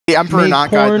The Emperor May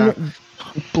not guide Korn them.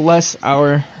 bless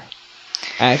our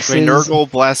axes. May Nurgle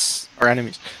bless our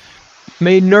enemies.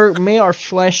 May our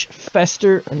flesh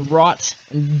fester and rot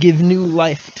and give new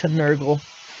life to Nurgle.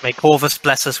 May Corvus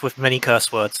bless us with many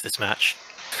curse words this match.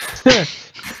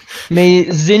 May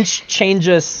Zinch change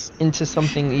us into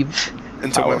something even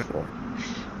Into women. powerful.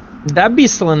 That'd be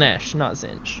Slaanesh, not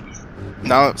Zinch.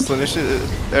 No, Slaanesh is,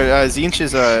 Zinch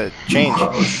is a change.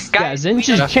 Yeah, Zinch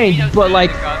is changed, but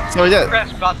like So yeah,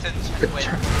 Press buttons and win.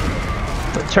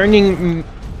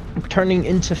 turning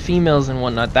into females and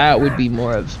whatnot, that would be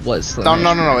more of what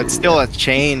Slaanesh. no, it's still a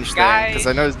change thing. Because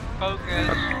I know.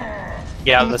 Focus.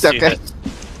 Yeah, let's do Okay. this.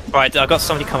 Right, I got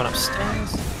somebody coming upstairs.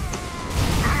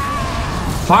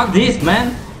 Fuck this,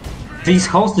 man. This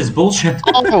host is bullshit.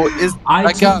 Oh, is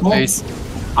I got base.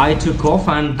 I took off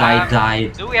and I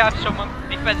died. Do we have someone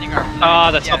defending our flag?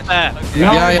 Ah, that's Yes. up there. Okay.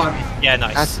 No, Yeah, but Yeah,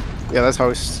 nice. that's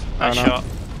host. I Nice don't know. shot.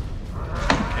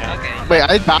 Okay. Wait,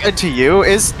 I died to you.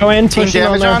 Is Go in, team push it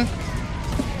on damage there. on?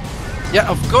 Yeah,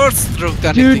 of course, through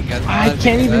Dude, anything. I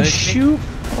can't even shoot.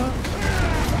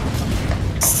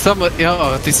 Some,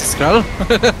 this is Krell.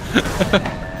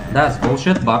 that's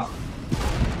bullshit, but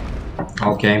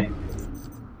okay.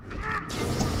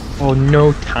 Oh,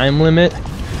 no time limit.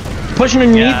 Pushing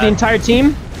underneath Yeah. the entire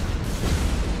team.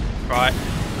 Right.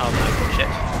 Oh no, shit.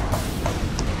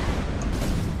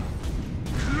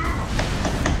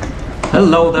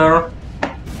 Hello there.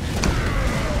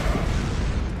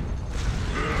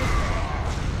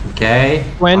 Okay.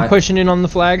 Gwen pushing in on the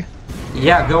flag.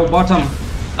 Yeah, go bottom.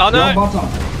 Oh Go no! bottom.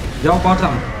 Go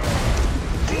bottom.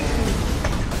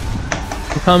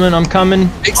 I'm coming.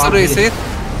 Victory is it?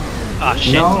 Ah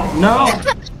shit. No, no.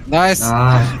 Nice.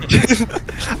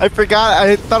 I forgot.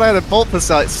 I thought I had a bolt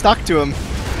pistol. It stuck to him.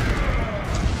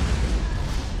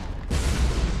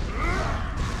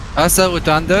 Asa with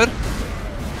Thunder.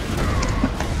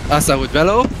 Asa with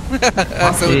Bellow.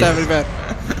 Asa with this. everywhere.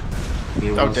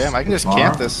 Oh damn! I can just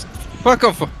camp this. Fuck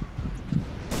off.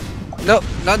 No.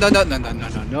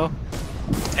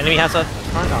 Enemy has a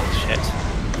front. Oh shit.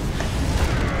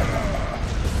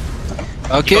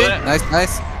 Okay, got it.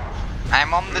 nice.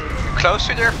 I'm on the close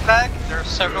to their flag. There are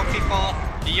several people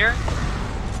here.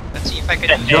 Let's see if I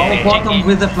can. Go bottom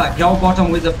with the flag. Go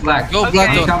bottom with the flag. Go Okay. Black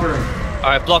I'm Dawn. covering.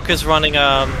 Alright, Blocker's running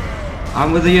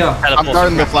I'm with you. I'm teleport.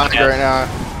 guarding the flag Yeah. right now.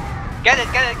 Get it.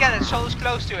 Soul's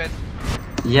close to it.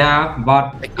 Yeah,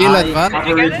 but Kill I it, man. cover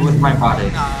Did you it get it? with my body.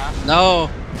 Nah. No.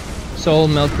 Soul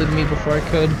melted me before I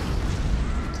could.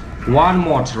 One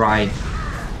more try.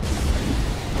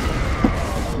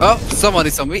 Oh, someone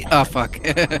is on me. Ah, fuck.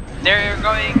 They're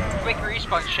going quick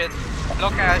respawn shit.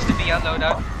 Blocker has to be on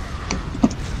loadout.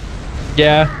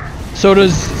 Yeah. So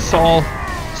does Saul.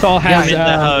 Saul I'm has in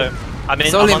their home. I'm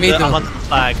It's only me, I'm though. under the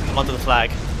flag. I'm under the flag.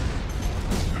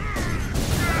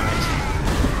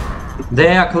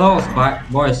 They are close,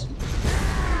 boys.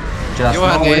 Just You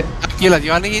want know it? it. Kill it.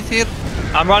 You want it here?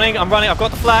 I'm running. I've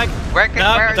got the flag. Where can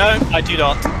No, where are no, you? I do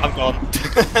not. I'm gone.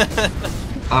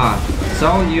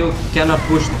 So you cannot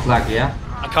push the flag, yeah?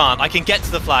 I can't. I can get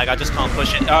to the flag. I just can't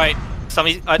push it. Alright.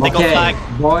 Somebody. They got Okay, flag.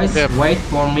 boys, Yep. wait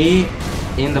for me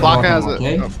in the Blocker has bottom,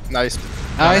 it. okay? Oh, nice.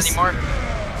 Not Nice. anymore.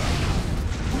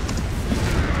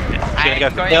 Gonna go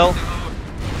I'm for going kill.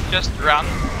 to just run.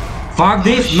 Fuck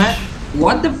this, man!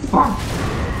 What the fuck?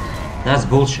 That's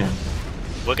bullshit.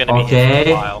 We're gonna be here Okay.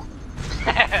 for a while.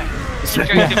 It's going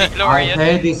to be I glorious.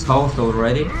 hate this host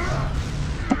already.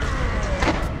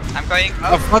 I'm going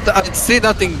Oh, up. what? I see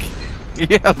nothing.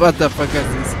 Yeah, what the fuck is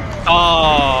this?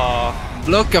 Oh,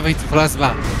 Block of it,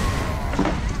 plasma.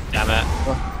 damn it.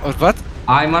 Or what?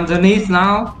 I'm underneath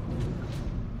now.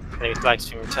 Enemy flags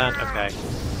being returned. Okay.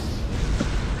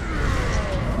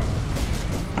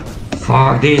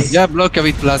 Fuck this. Yeah, block of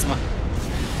it, plasma.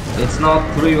 It's not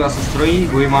 3 versus 3.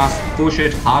 We must push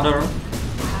it harder.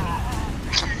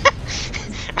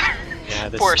 Yeah,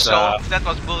 this Poor is, soul. That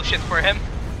was bullshit for him.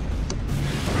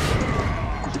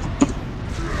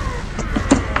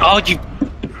 Oh, you.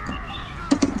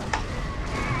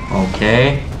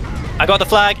 Okay. I got the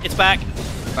flag. It's back.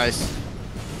 Nice.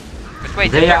 But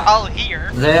wait, They they're are- all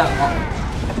here. They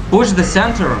push the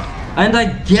center, and I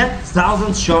get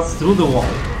 1,000 shots through the wall.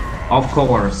 Of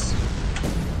course.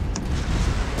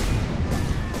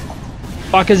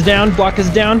 Block is down. Block is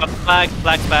down. Got the flag.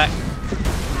 Flag's back.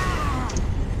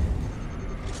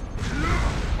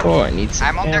 Oh, I need some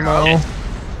I'm on their ammo. own.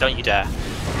 Don't you dare.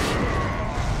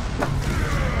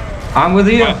 I'm with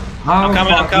you. Right. I'm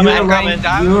coming, I'm fuck, coming, you're I'm alone- coming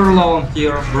down. You're alone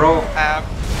here, bro.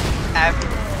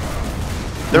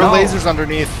 There are No. lasers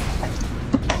underneath.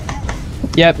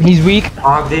 Yep, he's weak.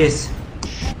 Fuck this.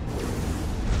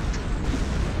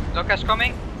 Lucas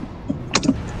coming.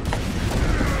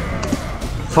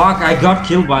 Fuck, I got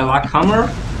killed by Lackhammer?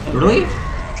 Really?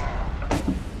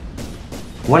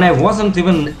 When I wasn't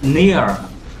even near.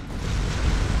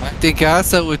 I think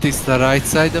also it is the right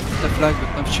side of the flag,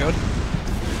 but not sure.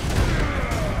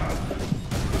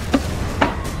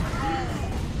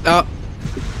 Oh,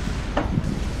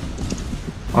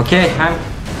 Okay,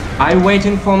 are you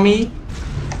waiting for me?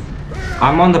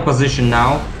 I'm on the position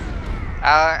now.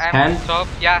 I'm Hand? top.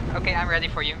 Yeah, okay, I'm ready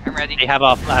for you. I'm ready. They have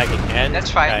our flag again. That's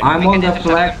fine. Okay. I'm We on can the intercept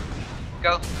flag. them.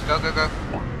 Go, go, go, go.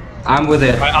 I'm with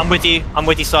it. Right, I'm with you. I'm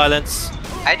with you, Silence.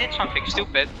 I did something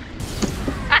stupid.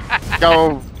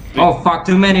 Go. Oh fuck,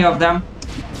 too many of them.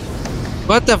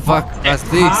 what the fuck was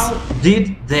this? How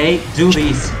did they do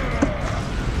this?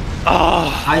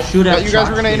 Oh, I should have Thought you guys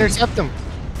were shot gonna him. intercept them.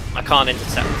 I can't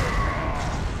intercept.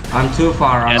 I'm too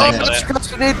far. I'm Yeah, dead. they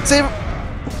got it. Save.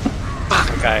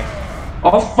 Okay.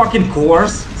 Of fucking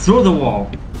course, through the wall.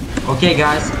 Okay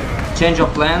guys, change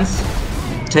of plans.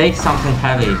 Take something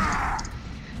heavy.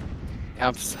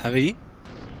 Camps heavy.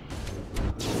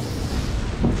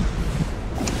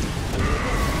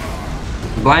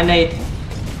 Blind nade.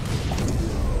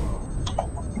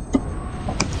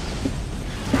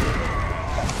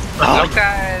 Oh,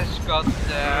 Lucas got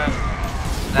the...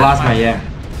 Plasma, yeah.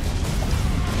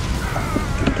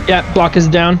 Yeah, block is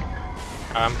down.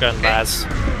 I'm going Laz.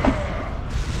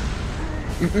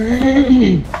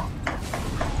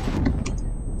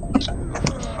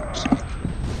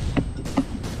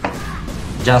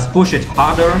 Just push it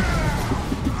harder.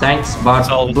 Thanks, but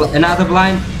Sold. another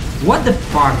blind. What the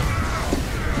fuck?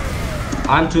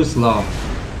 I'm too slow.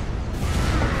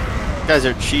 You guys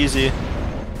are cheesy.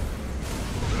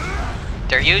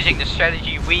 They're using the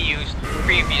strategy we used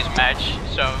previous match,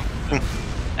 so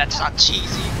that's not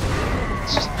cheesy.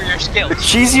 It's just for your skills. It's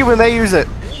cheesy when they use it.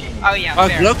 Oh yeah,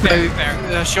 Fuck, fair, look, fair, I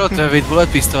fair. shot with bullet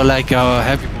pistol like a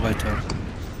heavy bolter.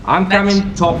 I'm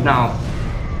coming top now.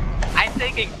 I'm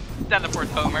taking teleport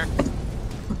Homer.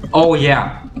 Oh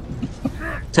yeah.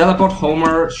 Teleport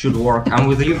Homer should work. I'm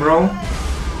with you, bro.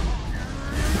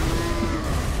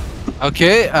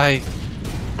 Okay, I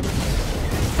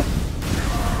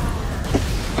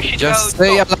We should just go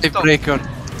stay top, alive, top. Breaker.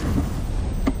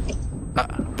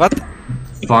 What?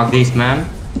 Fuck this, man.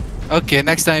 Okay,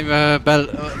 next time, Bello.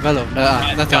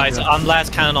 Not Guys, Andrew. I'm Laz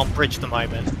cannon on bridge at the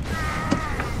moment.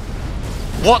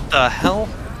 What the hell?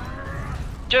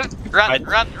 Just run, Right.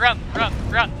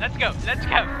 run. Let's go, let's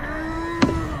go.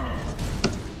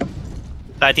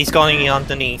 That he's going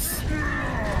underneath.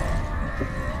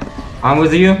 I'm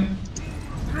with you.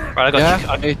 Right, I got you.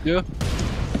 Yeah, me too.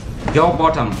 Go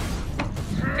bottom.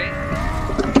 Okay.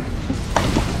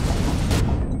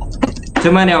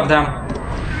 Too many of them.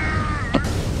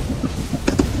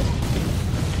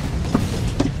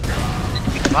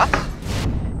 What?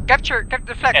 Capture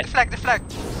the flag, the flag.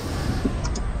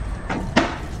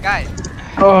 Guys,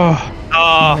 Oh,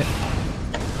 Oh,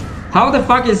 How the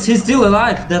fuck is he still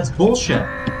alive? That's bullshit.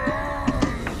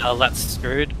 oh, that's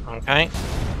screwed. Okay.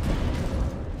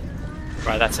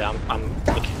 Right, that's it. I'm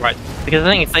looking right because the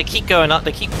thing is, they keep going up.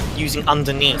 They keep using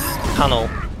underneath tunnel.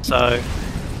 So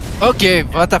Okay,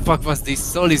 what the fuck was this?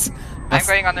 Solis I'm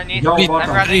going underneath. Yo, three, bottom.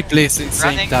 I'm running. three places at the same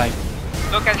Running. time.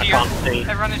 Look at I here. can't see.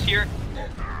 Everyone is here.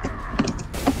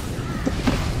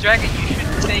 Dragon, you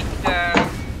should take the.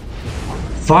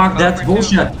 Fuck, that's Over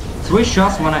two. bullshit. 3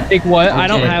 shots when I... take what? I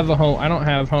don't Okay. have a home. I don't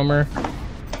have Homer.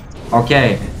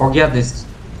 Okay, forget this.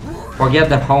 Forget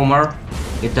the Homer.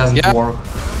 It doesn't Yeah. work.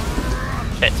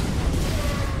 shit.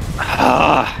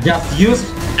 Ah, Just use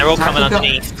they're all coming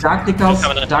underneath. tacticals, They're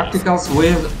coming underneath. tacticals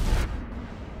with...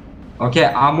 Okay,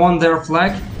 I'm on their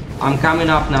flag. I'm coming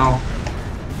up now.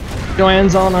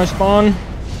 Joanne's on our spawn.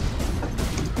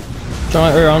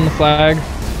 Joanne, or on the flag.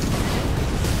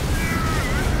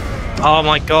 Oh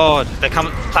my god, they're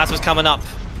coming. Plasma's coming up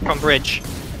from bridge.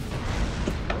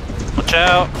 Watch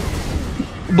out.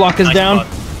 Block is Nice down.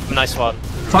 one. Nice one.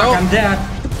 Fuck, No. I'm dead.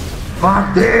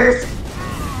 Fuck this.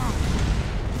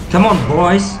 Come on,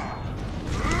 boys.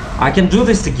 I can do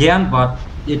this again, but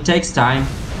it takes time.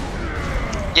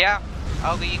 Yeah,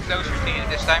 I'll be closer to you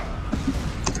this time.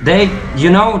 They,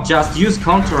 you know, just use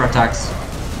counterattacks.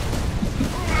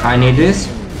 I need this.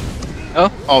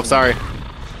 Oh, sorry.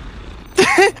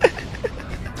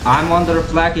 I'm on the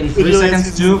flag in 3 Really seconds.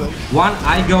 is 2, easy. 1.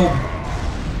 I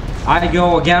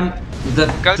go again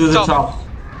Go to the top. top.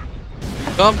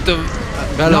 Come to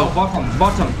No, Bello. bottom.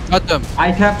 Bottom.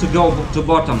 I have to go to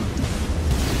bottom.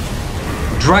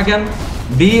 Dragon,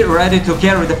 be ready to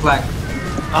carry the flag.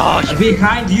 Oh, you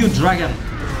Behind you, Dragon.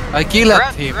 I killed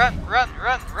Run, him. run.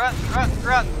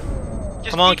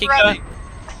 Just Come on, keep keep running.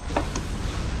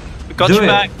 we got Do you it.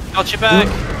 back. Got you back.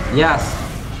 Yes.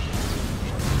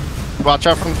 Watch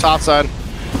out from the top side.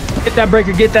 Get that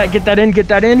breaker. Get that in. Get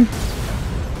that in.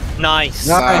 Nice.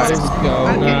 Nice. Let's go.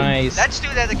 Okay, Nice. let's do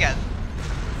that again.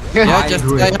 Yeah, I just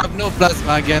agree. I have no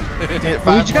plasma again. Hit We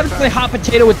five just gotta more play times. hot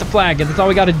potato with the flag. That's all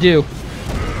we gotta do.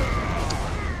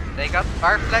 They got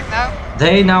our flag now.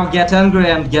 They now get angry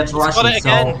and get got Russian, it so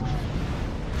again.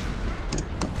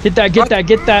 Get that. Get that.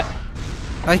 Get that.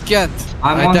 I can't.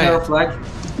 I'm I on died. their flag.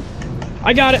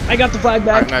 I got it. I got the flag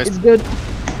back. Alright, nice. It's good.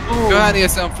 Go on,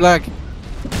 here's some flag.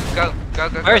 Go, go,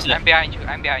 go, Where go. is it? I'm behind you.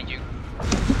 I'm behind you.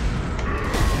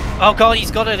 Oh god, he's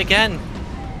got it again.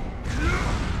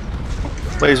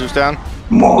 Lasers down.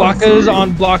 Blockas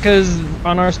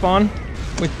on our spawn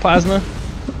with plasma.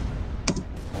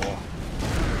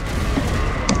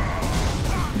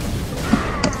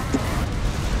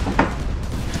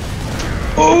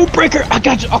 Oh, breaker! I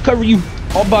got you. I'll cover you.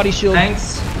 All body shield.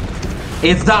 Thanks.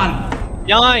 It's done.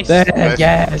 Nice. There,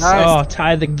 yes. Nice. Oh,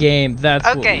 tie the game. That's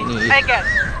Okay, what we need. again.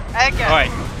 Again.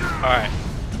 Alright. Alright.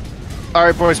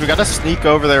 Alright, boys, we gotta sneak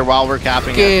over there while we're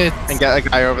capping Okay. it. And get a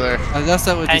guy over there. That's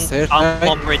not what he And said. I'm right?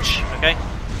 on bridge, okay?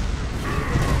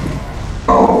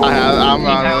 I'm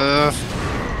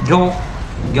Go.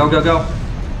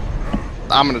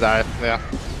 gonna die, yeah.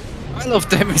 I love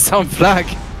them with some flag.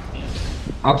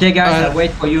 Okay, guys, I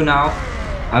wait for you now.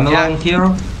 I'm Yeah. alone here.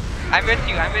 I'm with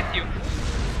you. I'm with you.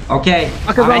 Okay.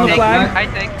 Fucker I'm on on the the flag.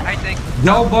 I think.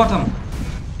 Go bottom.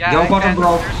 Yeah, Go I bottom, can.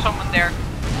 bro. There's someone there.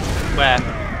 Where?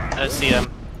 I don't see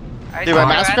them. I Dude, see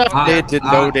my you, Mastercraft Ant. blade did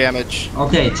no damage.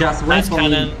 Okay, just wait Nice for me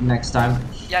cannon. next time.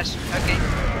 Yes, okay.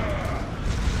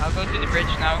 I'll go to the bridge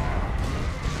now.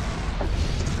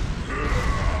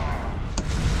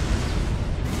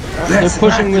 They're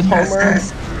pushing with Homer.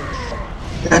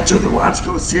 That's the ones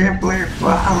go simply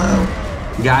follow.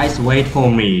 Guys, wait for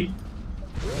me.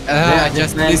 I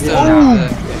just man, missed yeah.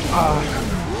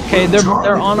 Okay,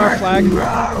 they're on our flag.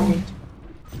 Round.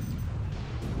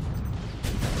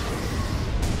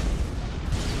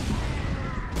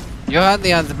 Johan, the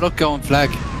hands block on flag.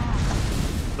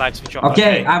 Flags we dropped.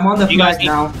 Okay, I'm on the You guys flag need-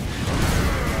 now.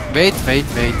 Wait.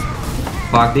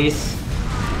 Fuck this.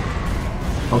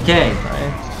 Okay,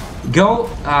 go.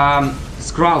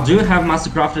 Skrull, do you have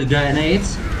mastercrafted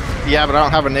grenades? Yeah, but I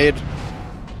don't have a nade.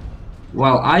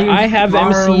 Well, are you I have far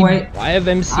MC. away? I have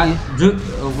MC.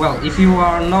 Well, if you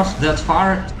are not that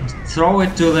far, throw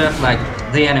it to the flag,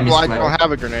 the enemy's Well, I flag. don't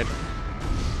have a grenade.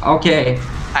 Okay,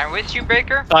 I'm with you,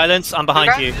 Breaker. Silence, I'm behind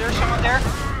Okay, you. Is there someone there?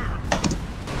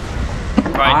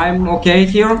 Right. I'm okay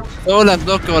here. All and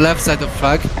block on left side of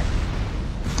flag.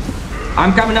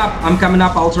 I'm coming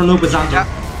up. Ultra Noob is under. Yeah.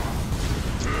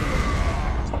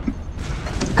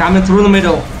 Coming through the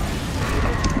middle.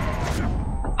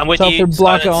 I'm with So if you. they're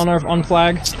block Silence. on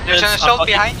flag. There's an I've assault got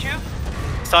you. behind you.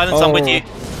 Silence, I'm with Oh. you.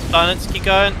 Silence, keep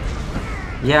going.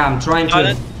 Yeah, I'm trying to.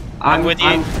 Silent. I'm with you.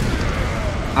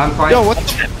 I'm fine. Yo, what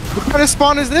kind of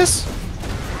spawn is this?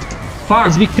 Fuck.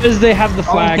 It's because they have the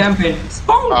Spawn flag. camping.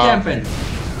 Spawn Oh. camping.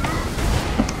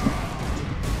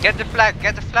 Get the flag.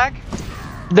 Get the flag.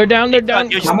 They're down. They're down.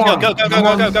 You just Come go, on, go, go, come go,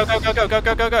 on. go, go, go, go, go, go,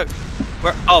 go, go, go.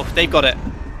 Where? Oh, they've got it.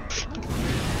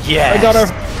 Yeah. I got our.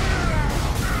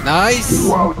 Nice.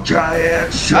 Whoa, giant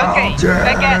Okay.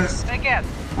 Again. soldiers. Again.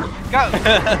 Go.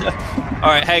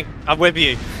 Alright, hey, I'm with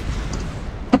you.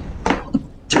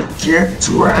 To get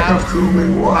track of who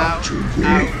we want to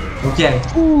be. Okay.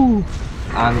 Ooh.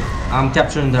 I'm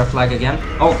capturing their flag again.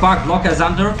 Oh fuck, Block is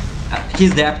under.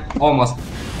 He's dead. Almost.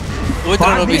 Ultra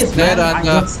Fuck Rob is this, dead man. I and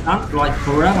got stunned like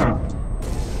forever.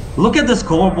 Look at the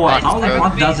scoreboard. Fuck, How the good.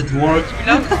 fuck does it work?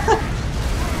 Reload.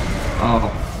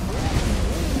 Oh.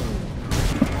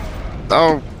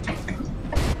 Oh,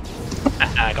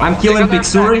 I got I'm one. killing They got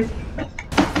their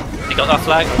Pixuri. You got that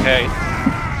flag? Okay.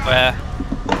 Where?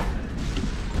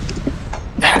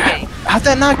 Okay. how'd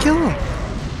that not kill him?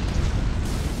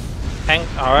 Hang.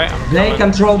 Alright. They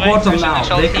control Wait, bottom There's an now.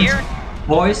 assault They here.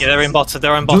 boys. Yeah, they're in bottom.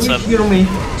 They're in Do you bottom. hear me?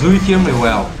 Do you hear me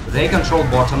well? They control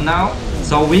bottom now,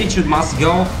 so we must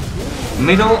go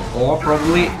middle or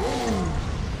probably.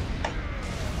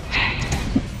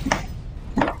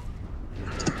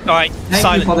 Alright, Thank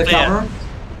silence. you for the clear. cover.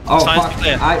 Oh Silence, fuck!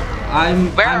 clear. I'm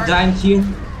Where are dying here.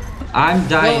 I'm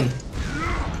dying.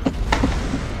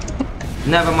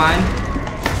 Never mind.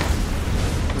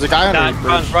 There's a guy under Nah, the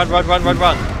run, bridge.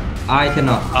 run. I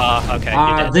cannot. Okay,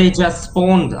 you did. They just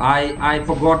spawned. I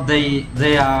forgot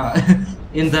they are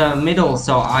in the middle,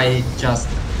 so I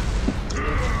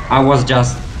was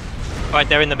just Right,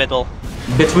 they're in the middle.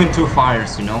 between two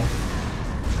fires, you know.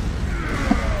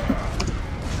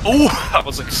 Ooh, that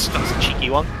was a cheeky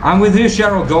one. I'm with you,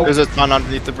 Cheryl. Go There's a ton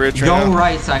underneath the bridge right go now.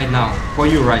 right side now. For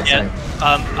you, right Yeah.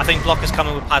 side. I think Block is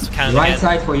coming with plasma cannon Right again.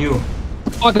 side for you.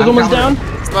 Block is I'm almost coming.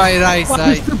 down. It's my right Block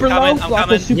side. is super Coming, low. I'm Block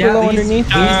coming. is super Yeah, low these- underneath.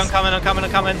 I'm coming,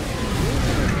 I'm coming.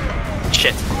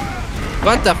 Shit.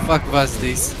 What the fuck was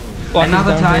this? Block is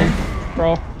Another down time. here.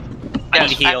 Bro. I Yes,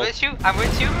 need to I'm heal. with you. I'm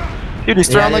with you. Dude, he's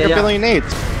throwing Yeah, like yeah, a yeah. billion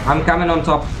nades. I'm coming on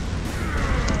top.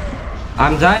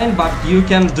 I'm dying, but you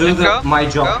can do Go. my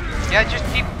job. Go. Yeah, just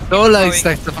keep. Don't like going.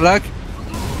 stack the flag.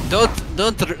 Don't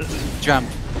jump.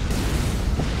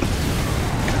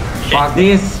 Fuck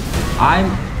this.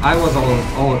 I was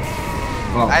all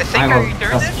well, I think I was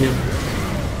returned just it. killed.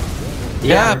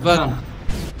 Yeah, but- return.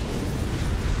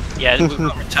 Yeah, we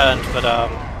got returned, but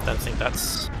don't think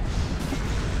that's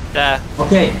there.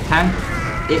 Okay, Hank,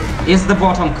 is the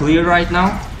bottom clear right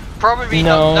now? Probably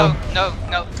No. not.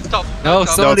 No. Stop. No,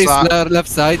 stop. somebody's No, it's left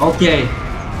side. Okay,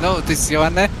 No, this is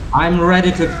Johanne. I'm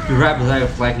ready to grab their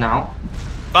flag now.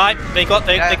 Bye. They got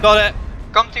it.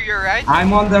 Come to your right.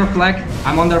 I'm on their flag.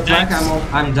 Thanks.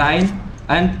 I'm dying,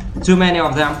 and too many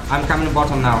of them. I'm coming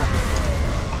bottom now.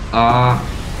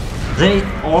 They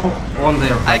all on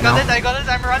their I flag got now. it.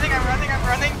 I'm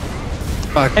running.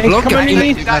 Fuck, Hey, block come him.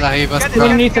 underneath. He was Get it,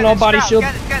 drunk. Underneath an all-body Sprout. shield.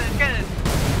 Get it.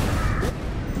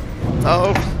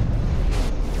 Oh,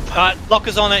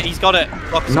 Locker's on it. He's got it.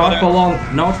 Locker's got Not it. for long.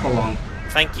 Not for long.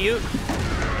 Thank you.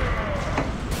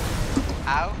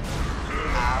 Ow.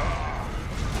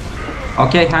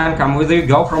 Okay, Hank, I'm with you.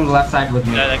 Go from the left side with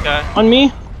me. There they go. On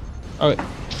me. Oh,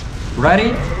 Ready?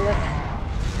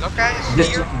 Look, guys.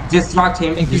 Here. Distract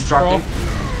him. Thank you, Distract Sprout.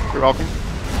 him. you're welcome.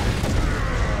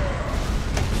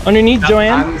 underneath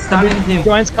Joanne. I'm stunning him.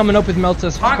 Joanne's coming up with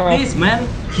Meltus. Fuck Carl. this, man.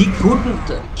 He couldn't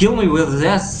kill me with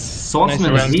this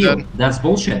swordsman's Nice, heal. dead. That's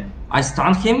bullshit. I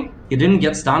stunned him. He didn't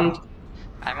get stunned.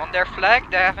 I'm on their flag.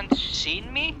 They haven't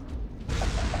seen me.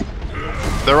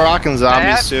 They're rocking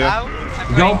zombies They too. have-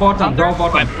 I'm Go going bottom. Go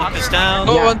bottom. Right, Locker's down.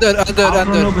 Oh, Yeah. under. Alpha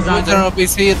Noob is under. Ultra Noob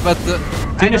is here, but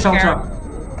Finish don't care. Ultra.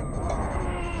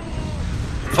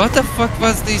 what the fuck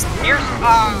was this? Here's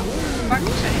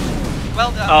fuck's sake.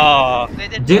 Well done. Oh, They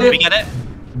did. Did we it? get it?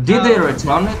 Did they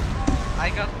return it? I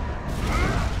got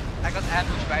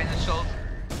ambushed by an assault.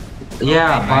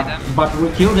 Yeah, Okay, but we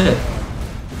killed it.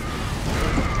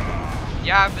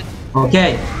 Yeah, but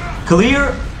Okay,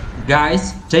 clear,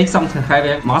 guys. Take something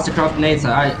heavy. Mastercraft nades.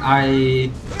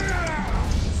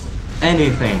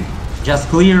 Anything. Just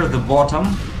clear the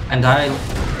bottom, and I'll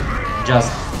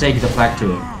just take the flag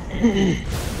to it.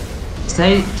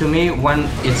 Say to me when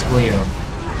it's clear.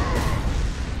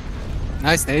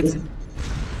 Nice nades.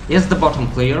 Is the bottom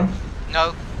clear?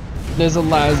 no. There's a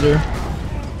laser.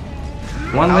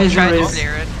 One I'll laser try to is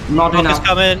clear it. not Locker's enough.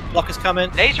 coming. Locker's coming.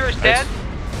 Laser is dead.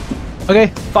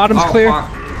 Okay, bottom's Oh, clear fuck.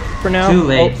 for now. Too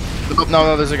late. Oh,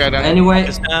 no, there's a guy down. Anyway,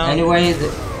 Focus down. anyway,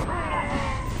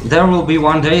 there will be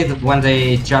one day when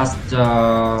they just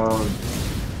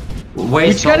We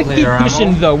waste just gotta all keep their pushing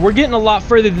ammo. though. We're getting a lot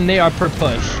further than they are per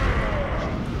push.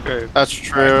 That's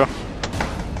true.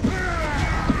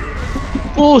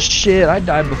 Bullshit, I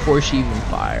died before she even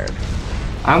fired.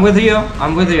 I'm with you.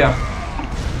 I'm with you.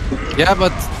 Yeah,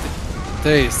 but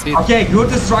they see. Okay, good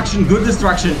destruction. Good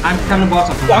destruction. I'm coming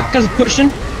bottom. Block is pushing.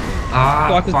 Ah,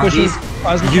 Block is fuck pushing. this.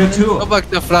 Plasma You cannon. too. Go back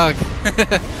the flag.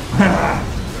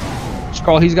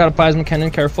 Scroll, he's got a plasma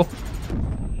cannon, careful.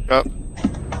 Yep.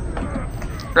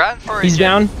 Run for it. He's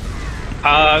Jim.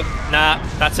 down. Nah,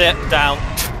 that's it. Down.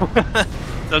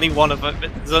 There's only one of it.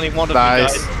 There's only one of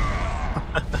Nice. you guys.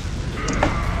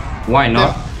 Why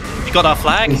not? You got our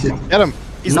flag. Get him.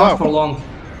 He's Not low. for long.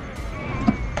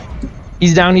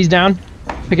 He's down, he's down.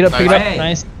 Pick it up, pick it up. Hey.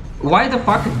 Nice. Why the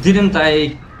fuck didn't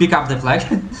I pick up the flag?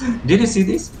 Did you see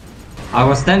this? I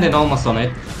was standing almost on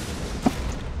it.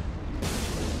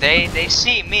 They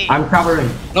see me. I'm covering.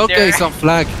 Okay, There. some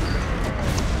flag.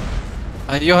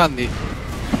 And Johanni.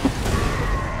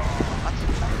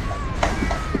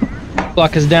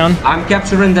 Block is down. I'm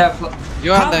capturing that flag. How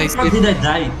Johanna the is fuck hit. did I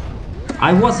die?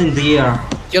 I was in the air.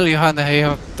 Kill Johanna, he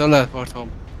have teleport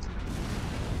home.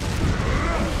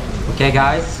 Okay,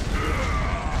 guys.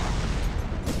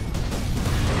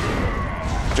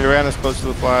 Joanne is close to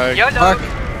the flag. YOLO. Fuck.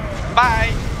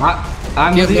 Bye.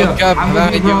 I'm Kill with you. the cap, I'm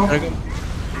with you, bro. Dragon.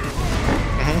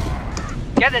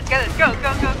 Get it.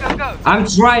 Go. I'm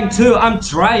trying to. I'm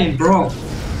trying, bro. You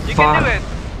Fuck. can do it.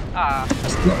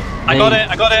 I got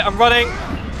it. I'm running.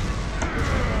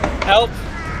 Help.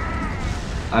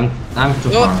 I'm too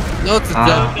No, far. not the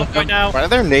No, right now. Why do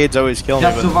their nades always kill me?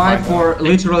 Just with survive flag? for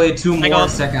literally 2 Hang more on.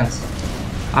 seconds.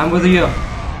 I'm with you.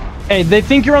 Hey, they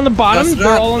think you're on the bottom. Just They're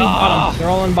run. all on the bottom. They're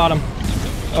all on bottom.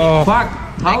 Oh, Fuck.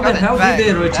 How got the it hell back. did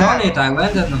they return Back. it? I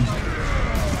landed them.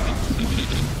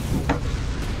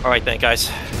 All right then, guys.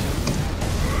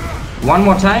 One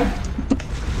more time.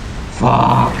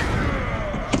 Fuck.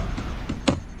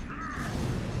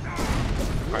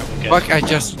 Fuck, I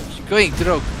just going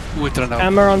through Ultra now.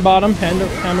 Hammer on bottom,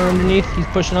 hammer underneath. He's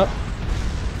pushing up.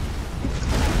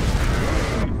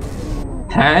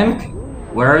 Hank,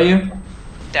 where are you?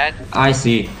 Dead. I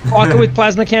see. Walker with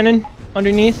plasma cannon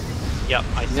underneath. Yep,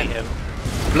 I see him.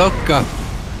 Blocka.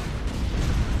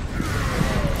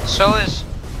 So is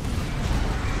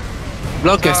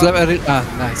Blocka,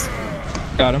 nice.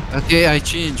 Got him. Okay, I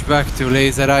change back to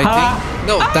laser, I think.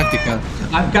 No, tactical.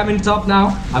 I'm coming top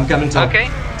now. I'm coming top. okay.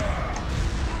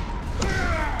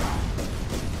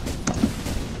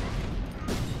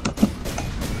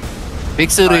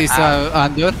 Pixel is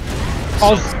under.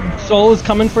 Soul is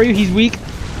coming for you. He's weak.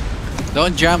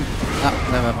 Don't jump. Ah,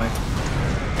 never mind.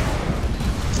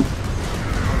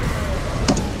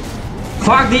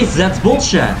 Fuck this, that's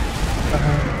bullshit.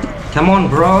 Come on,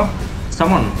 bro.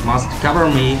 Someone must cover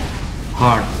me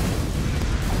hard.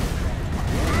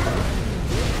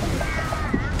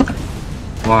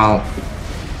 Well,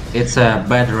 it's a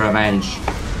bad revenge.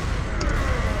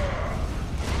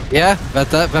 Yeah, but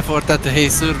before that he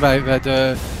survived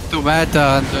 2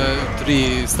 meta and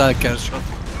 3 stalker shot.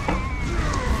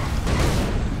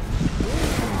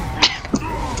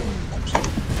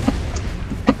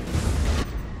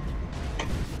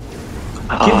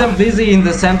 Keep them busy in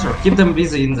the center. Keep them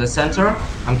busy in the center.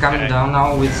 I'm coming down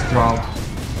now with Stroll.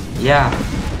 Yeah.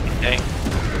 Okay.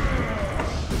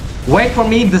 Wait for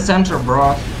me in the center,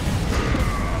 bro.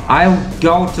 I'll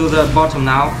go to the bottom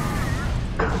now.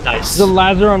 Nice. The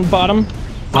laser on bottom.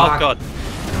 Oh Fuck. god.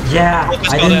 Yeah,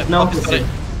 Locust I got didn't it. notice it.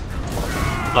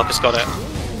 Locust got it.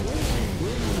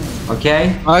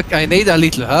 Okay, Fuck, I need a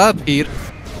little help here.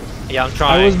 Yeah, I'm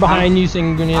trying. I was behind you,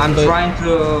 Singunius, I'm but trying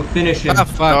to finish him. Ah,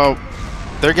 fuck. Oh,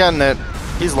 they're getting it.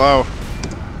 He's low.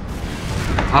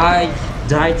 I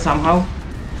died somehow.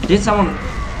 Did someone?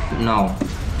 No.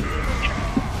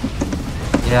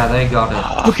 Yeah, they got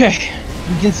it. okay.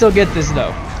 We can still get this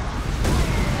though.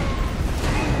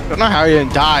 Don't know how he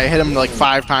didn't die. I hit him like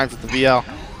 5 times with the VL.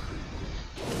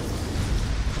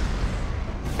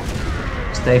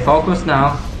 Stay focused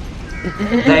now.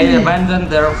 They abandoned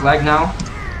their flag now.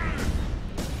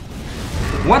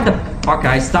 What the fuck?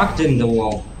 I stuck in the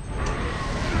wall.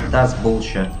 That's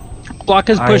bullshit. Block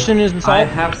is pushing his I assault.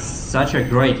 have such a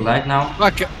great lag now.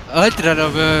 Fuck, ultra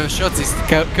of shots is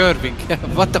curving.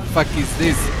 What the fuck is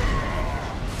this?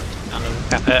 I'm gonna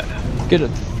cap it. Get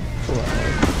it.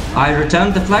 I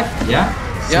returned the flag. Yeah.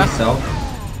 Yeah. See so.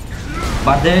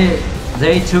 But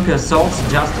they took assaults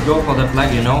just to go for the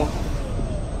flag, you know.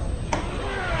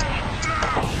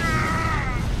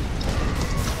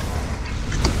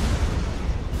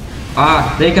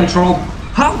 Ah, they control.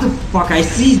 How the fuck? I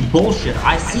see bullshit.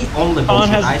 I see only Khan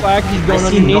bullshit. has flag, he's going I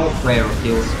see no underneath. player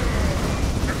kills.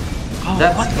 Oh,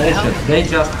 That's what the bullshit. hell? They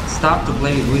just start to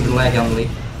play with lag only.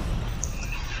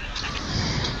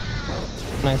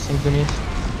 Nice, Singunius.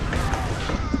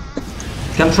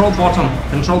 Control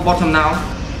bottom now.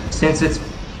 Since it's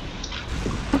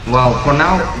well, for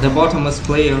now the bottom is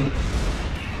clear.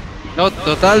 Not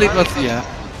totally, but yeah.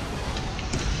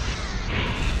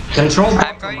 Control I'm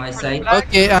bottom, going I for say. the flag.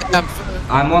 Okay,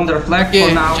 I'm on their flag okay,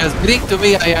 for now. just bring to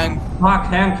me, I am. Fuck,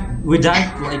 Hank, we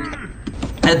died like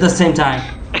at the same time.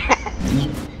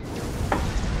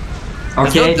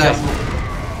 Okay, That's not just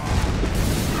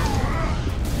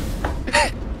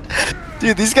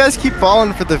Dude, these guys keep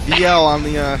falling for the VL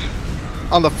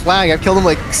on the flag. I've killed them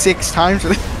like 6 times.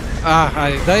 Ah,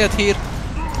 I died here.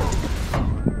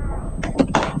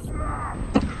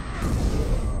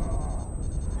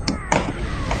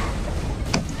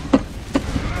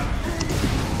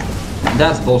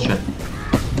 that's bullshit.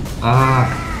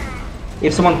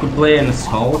 If someone could play an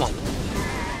assault.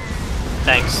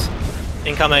 Thanks.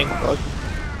 Incoming.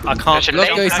 I can't. There's a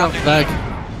Blocka is on flag.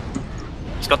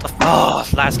 He's got the. Oh,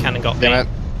 last cannon got me. Damn it.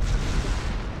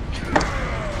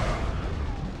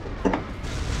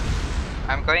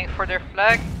 I'm going for their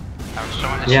flag.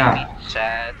 Someone is Yeah.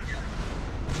 sad.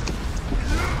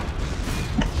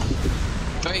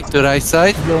 Going to right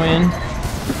side. Go in.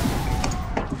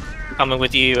 Coming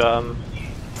with you,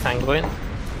 Sanguine.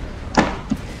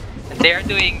 They're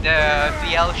doing the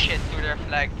VL shit to their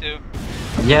flag too.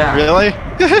 Yeah. Really?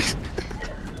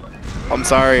 I'm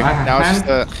sorry. Now it's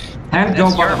just Hank, go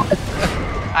That's your-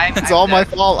 bottom. it's all my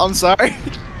fault. I'm sorry.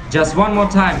 Just one more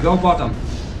time, go bottom.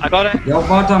 I got it. Go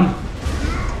bottom.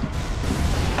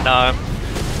 No.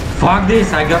 Fuck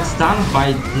this, I got stunned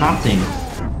by nothing.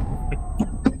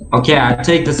 Okay, I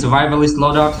take the survivalist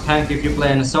loadout. Hank, if you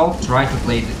play an assault, try to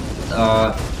play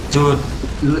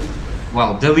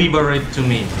deliver it to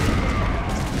me.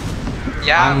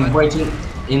 Yeah, I'm but waiting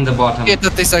in the bottom. Okay,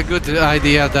 that is a good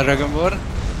idea, Dragonborn.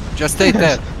 Just stay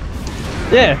there.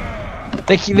 Yeah.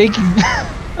 They can.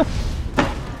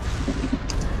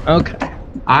 Okay.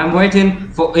 I'm waiting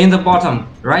for in the bottom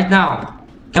right now.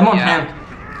 Come on, Yeah. Hank.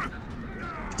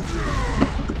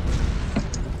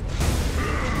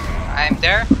 I'm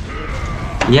there.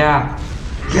 Yeah.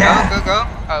 Yeah. Go.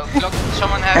 Oh, look,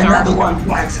 someone has Another our... one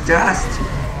flags the dust.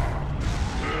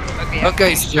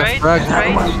 Okay, straight, Jeff, frag.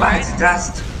 Another one flags straight. the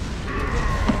dust.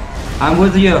 I'm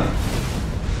with you.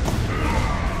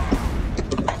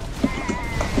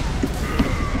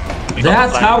 We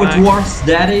got That's the how flag it back. works,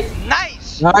 Daddy.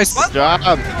 Nice! Nice. What? Job.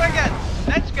 Do again.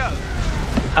 Let's go.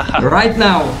 Right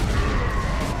now.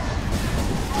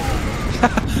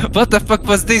 What the fuck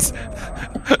was this?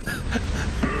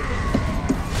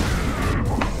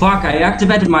 Fuck, I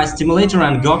activated my stimulator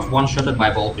and got one-shotted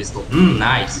by ball pistol.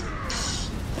 Nice.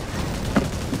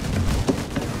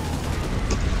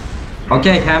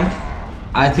 Okay, Hank.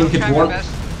 I think it Try my worked. best.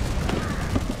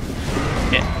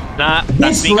 Yeah. Nah, that's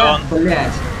This me gone. left,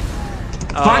 bled.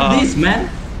 Fuck this, man.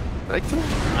 Like,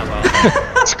 Oh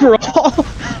well. Scroll.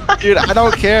 dude, I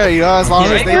don't care, you know, as long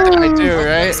as they die too,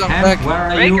 right? Some Hank, flag. where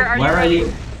are you? Raker, are you Where are ready?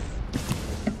 you?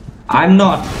 I'm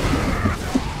not.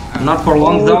 Not for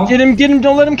long though. Get him!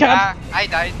 Don't let him cap. I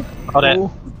died. Got it.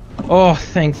 Oh,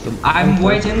 thanks. I'm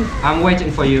waiting. I'm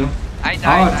waiting for you. I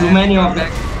died. Oh, too I many have of to them.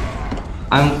 go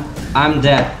back. I'm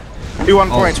dead. 2-1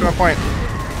 Oh. point, 2-1 point.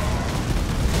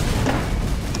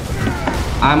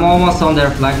 I'm almost on their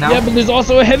flag now. Yeah, but there's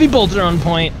also a heavy bolter on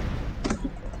point.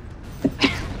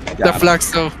 The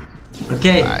flags though.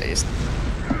 Okay, Nice.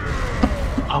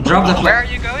 drop the Where are flag.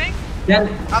 you going? Then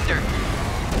Under.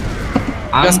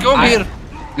 Let's go here.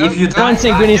 If you Come on, die,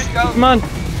 St. Gwyneth. just go. Come on.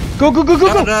 Go. Run, Get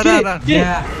run, it. run. Get it.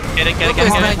 yeah. Get it, Come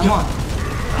get on, it. come on.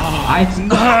 I,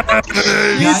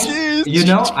 guys, you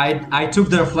know, I took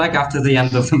their flag after the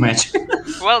end of the match.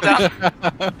 Well done.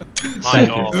 My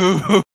god.